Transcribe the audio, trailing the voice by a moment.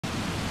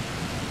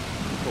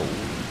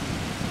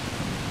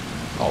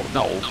Oh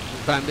no,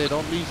 bandit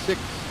on me 6.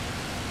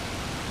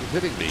 He's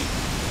hitting me.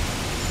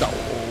 No.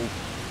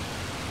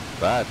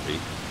 Badly.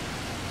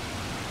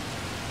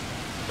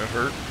 That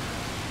hurt?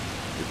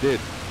 It did.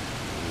 I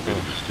made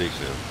a mistake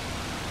now.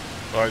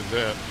 Why is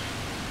that?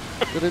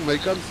 I didn't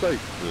make gun sight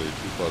too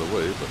far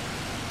away, but...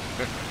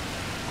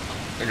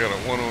 I got a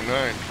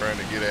 109 trying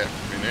to get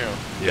after me now.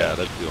 Yeah,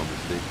 that's the only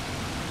mistake.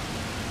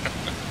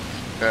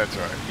 That's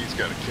alright, he's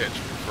got to catch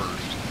me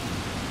first.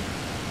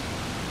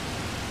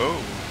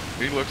 Oh,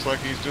 he looks like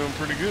he's doing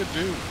pretty good,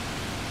 dude.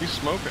 He's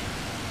smoking.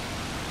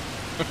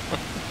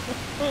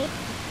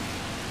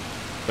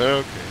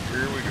 Okay,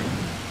 here we go.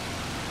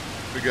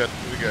 We got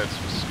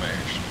some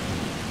smash.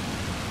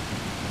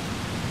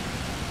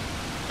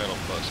 That'll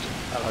bust him.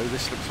 Hello,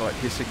 this looks like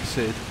Hissing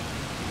Sid.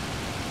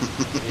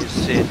 Here's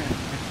Sid.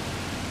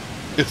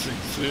 Hissing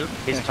Sid?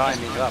 His time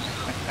is up.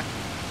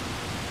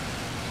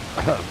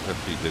 That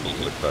feet didn't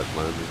look crash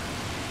landing.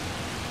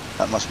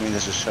 That must mean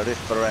there's a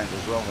sheriff around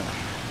as well then.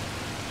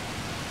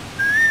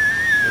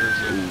 There's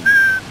a...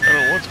 I don't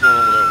know what's going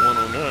on with that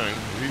 109.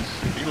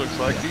 He looks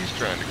like he's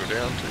trying to go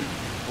down too.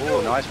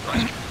 Oh, nice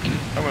break.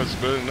 That must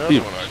have been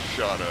another one I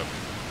shot up.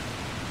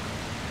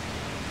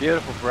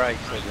 Beautiful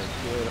breaks, isn't it?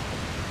 Beautiful.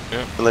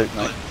 Yeah. Salute,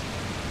 mate.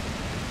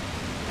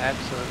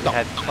 Absolutely.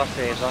 Had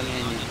crosshairs on you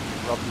and you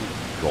robbed me.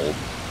 Gold.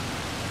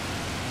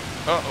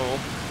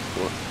 Uh-oh.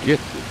 What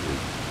gets it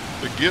is...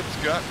 The Gits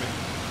got me.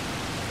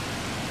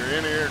 Your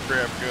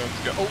anti-aircraft guns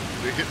got... Oh,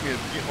 they hit me.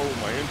 Oh,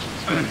 my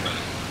engine's got me.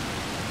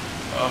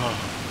 Oh,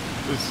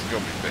 this is going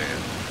to be bad.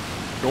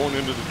 Going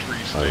into the tree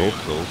stand. I hope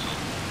so.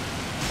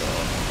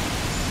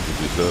 You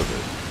deserve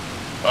it.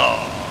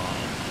 Oh,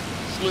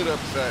 slid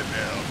upside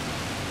down.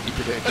 You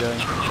did it again.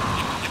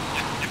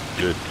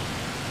 Good.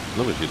 As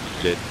long as you're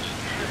dead.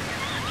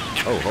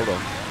 Oh, hold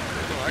on.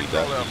 I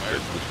called out my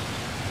airplane.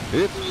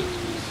 It's...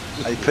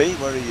 Hey, Pete,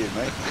 where are you,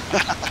 mate?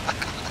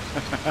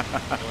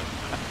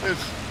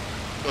 It's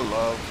the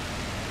love.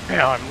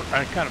 Yeah,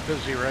 I'm kind of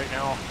busy right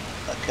now.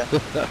 Okay.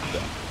 But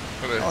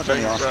I at was the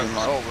only same asking, time,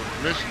 like- oh, the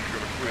mission's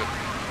going to quit.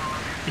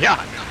 Yeah.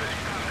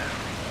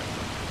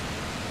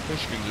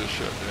 Michigan just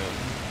shut down.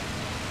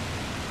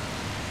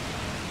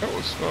 That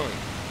was fun.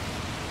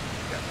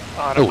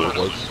 Oh, it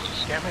was.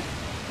 Damn it.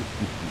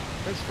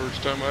 That's the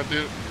first time I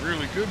did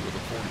really good with a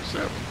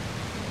 47.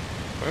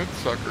 That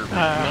sucker.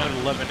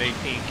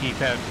 11-18, keep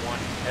head 1,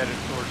 headed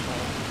towards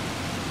home.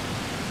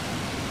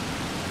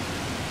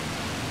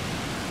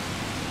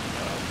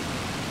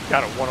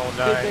 Got a 109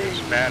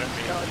 that's mad at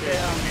me. Oh,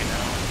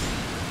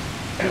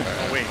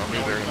 wait, I'll be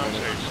there in a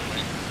minute.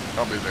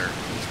 I'll be there.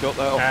 He's got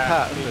that off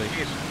pat, hasn't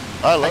he?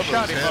 I love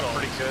shot those him up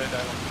head-ons. pretty good.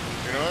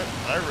 You know what?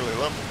 I really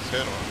love those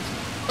head-ons.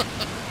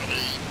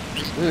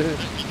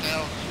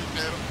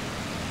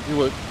 You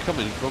were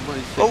coming from my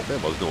 6. Oh. There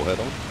was no head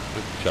on.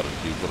 I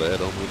challenged you for the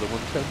head on with the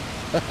 110.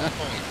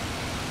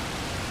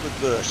 Good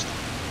burst.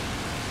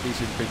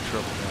 He's in big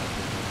trouble now.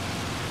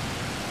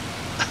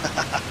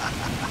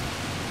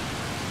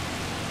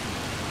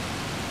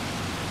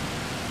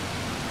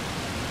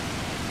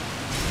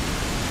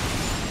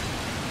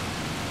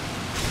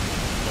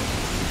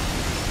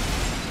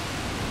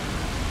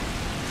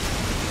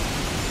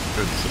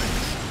 Good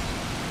things.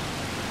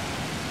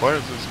 Why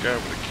is this guy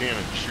with a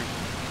cannon shooting?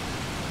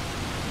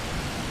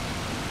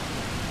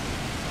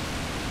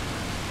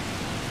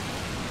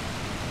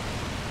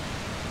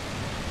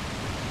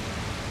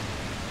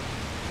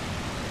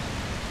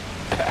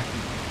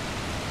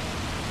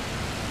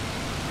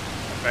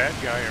 A bad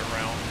guy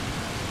around.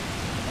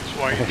 That's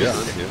why you Yeah,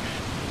 did it. yeah.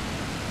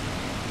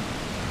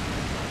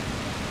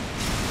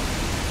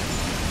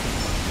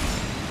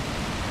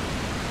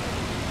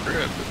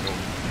 Red, but no.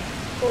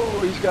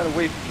 Oh, he's got a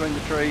weave between the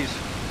trees.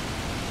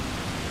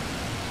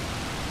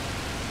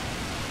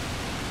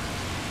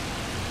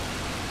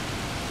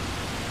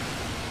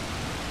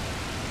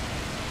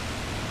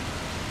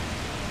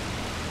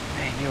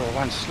 Man, you're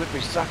one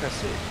slippery sucker,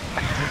 Sid.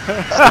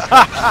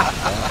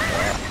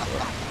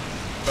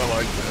 I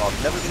like that. I've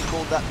never been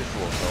called that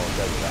before, so I'll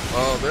go with that.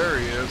 Oh, there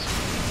he is.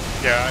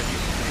 Yeah,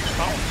 he's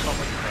found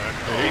something.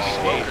 He's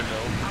smoking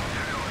though.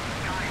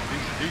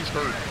 He's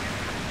hurt.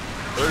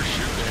 They're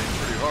shooting him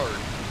pretty hard.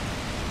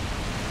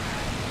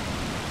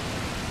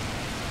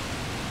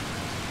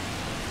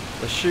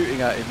 They're shooting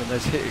at him and they're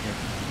hitting him.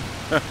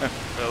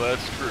 Well,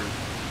 that's true.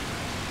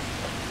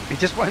 He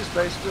just won't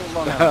stay still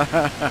long enough.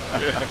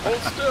 Yeah.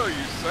 Hold still,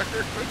 you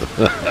sucker.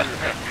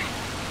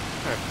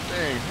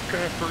 Dang, what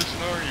kind of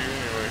person are you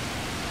anyway?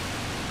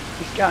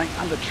 He's going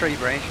under tree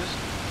branches.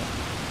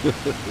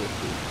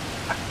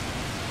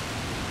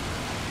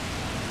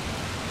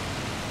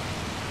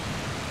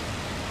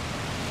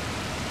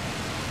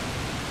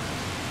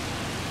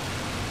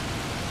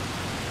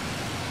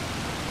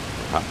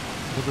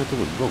 What am I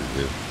doing wrong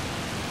here?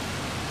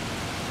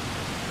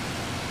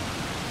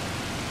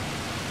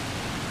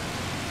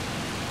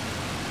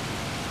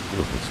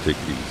 Oh, let's take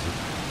it easy.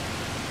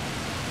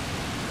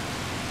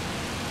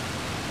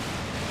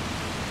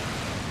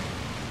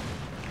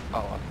 Oh,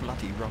 I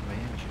bloody run my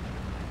engine.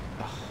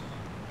 Oh.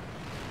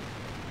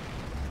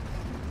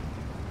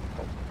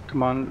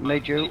 Come on,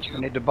 need you. We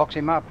need to box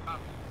him up.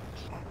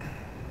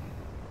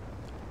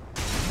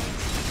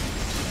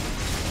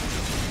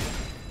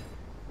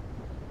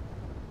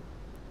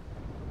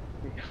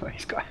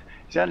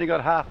 He's only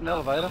got half an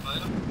elevator.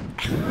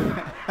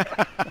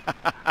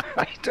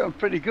 He's doing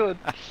pretty good.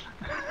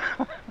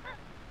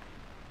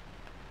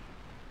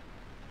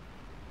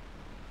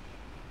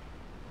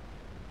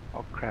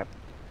 Oh crap.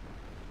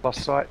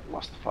 Lost sight,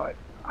 lost the fight.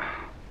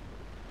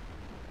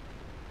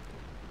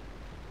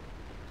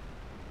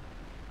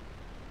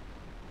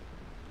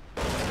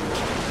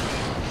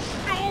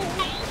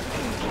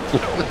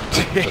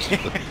 I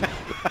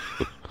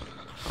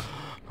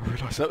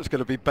realised that was going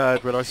to be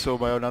bad when I saw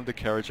my own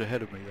undercarriage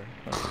ahead of me then.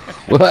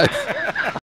 What?